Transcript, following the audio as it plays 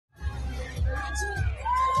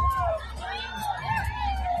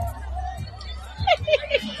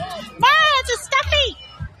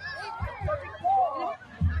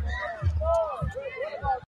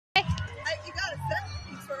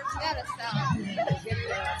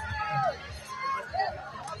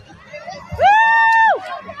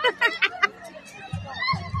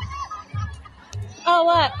Oh,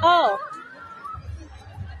 what? Oh.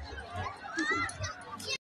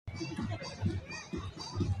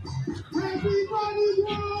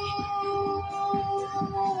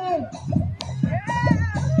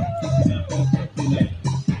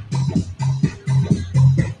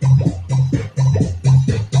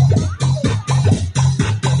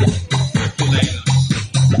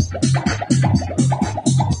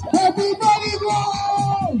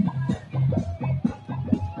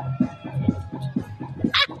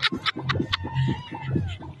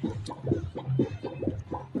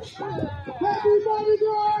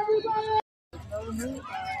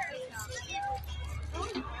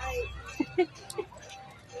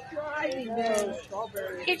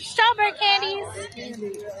 Get your strawberry candies.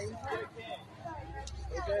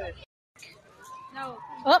 No.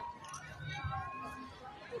 Oh.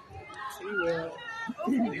 Ooh!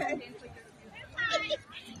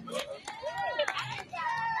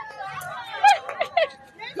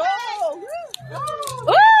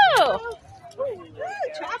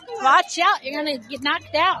 Watch out, you're gonna get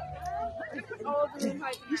knocked out.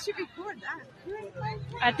 You should record that.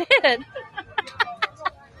 I did.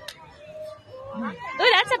 Ooh,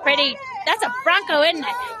 that's a Bronco, isn't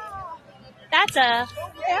it? That's a,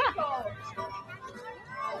 yeah.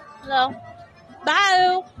 Hello.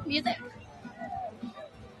 Bye. Music.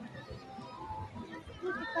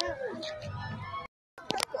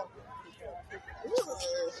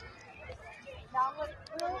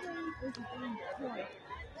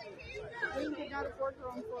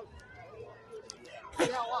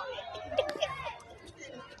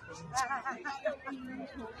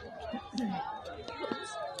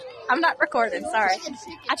 I'm not recording, sorry.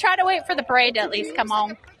 I try to wait for the parade to at least come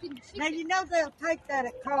on. Now, you know they'll take that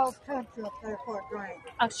at Carl's Country up there for a drink.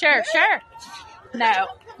 Oh, sure. No.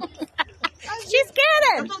 She's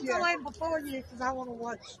kidding. I'm going to go in before you because I want to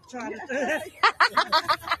watch try to do it.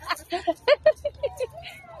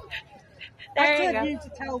 There you go. Use the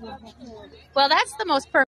toe one before. Well, that's the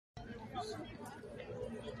most perfect.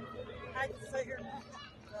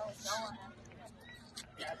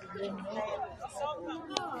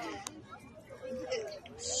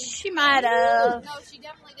 She might have. No, she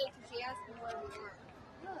definitely did because she asked me where we were.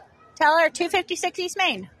 Tell her 256 East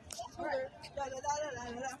Main.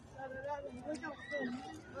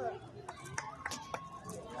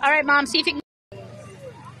 All right, Mom, see if you can.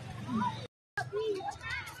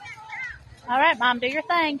 All right, Mom, do your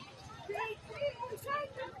thing.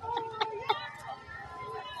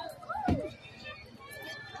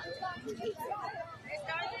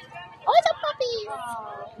 Oh, it's a puppy.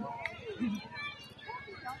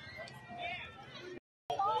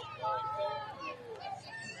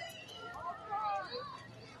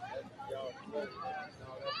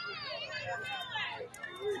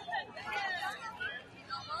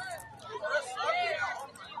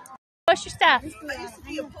 What's your stuff? I used to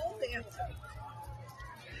be a pole dancer.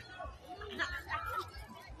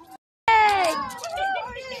 Hey!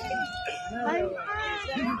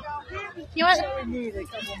 You want? We need a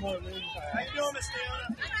couple more moons. How you doing, Miss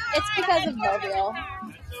Leona? It's because of Mobile.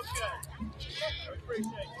 It's okay. I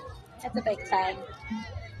appreciate it. It's a big time.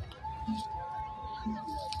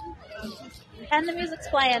 And the music's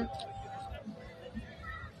playing.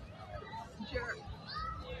 Sure.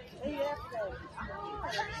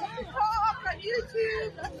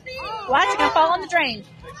 Watch, it's gonna fall in the drain.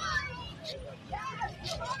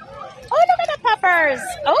 Oh, look at the puppers!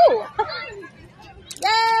 Oh!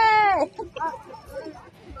 Yay!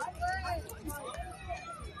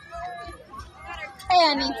 Hey,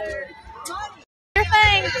 Annie. Your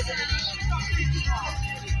thing.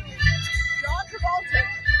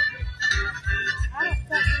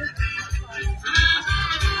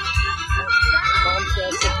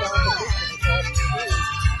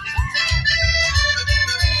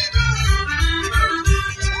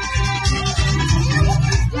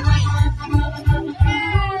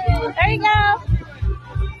 There you go.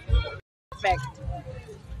 Perfect.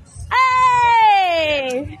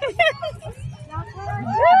 Hey!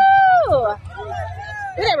 Woo! Ooh,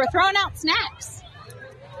 they were throwing out snacks.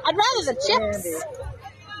 I'd rather the chips.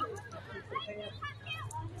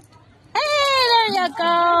 Hey, there you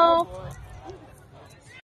go.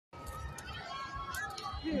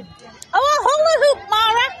 Oh, a hula hoop,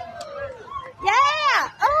 Mara. Yeah.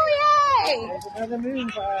 Oh, yay. There's another moon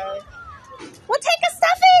pie. We'll take a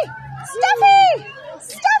stuffy. Stuffy.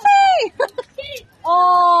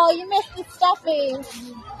 Oh, you missed the stuffy.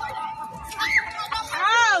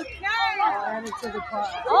 Oh, no. Add it to the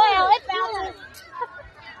pie. Oh, yeah, it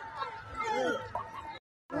bounces.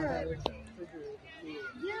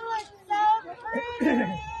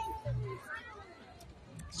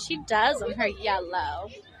 She does in her yellow.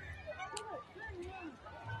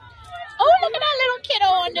 Oh, look at that little kiddo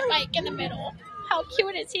on the bike in the middle. How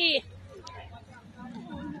cute is he?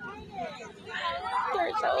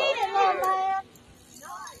 They're so cute.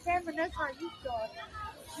 Remember, that's how you start.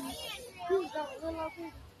 You got a little of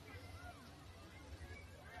it.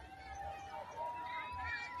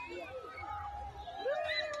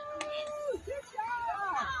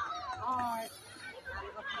 All right.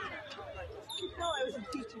 No, it was a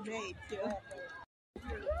teacher made too.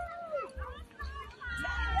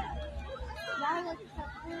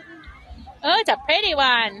 Oh, it's a pretty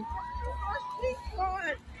one.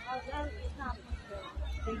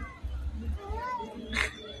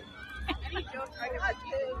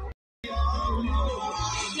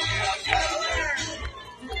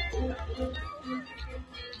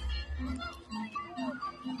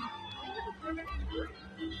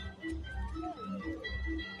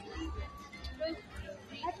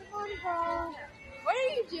 What are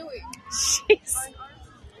you doing? She's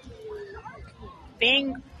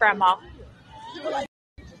being grandma.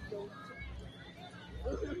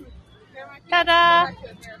 Ta-da!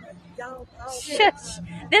 Shush.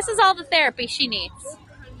 This is all the therapy she needs.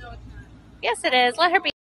 Yes, it is. Let her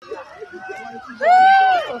be.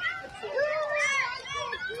 Woo!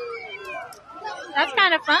 That's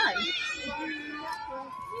kind of fun.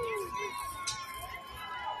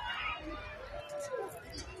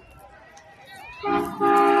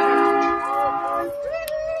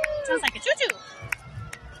 Sounds like a choo-choo.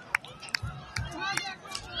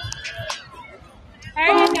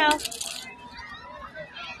 There you go.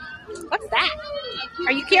 What's that?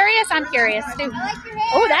 Are you curious? I'm curious too.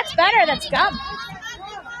 Oh, that's better. That's gum.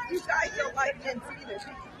 You guys don't like kids either.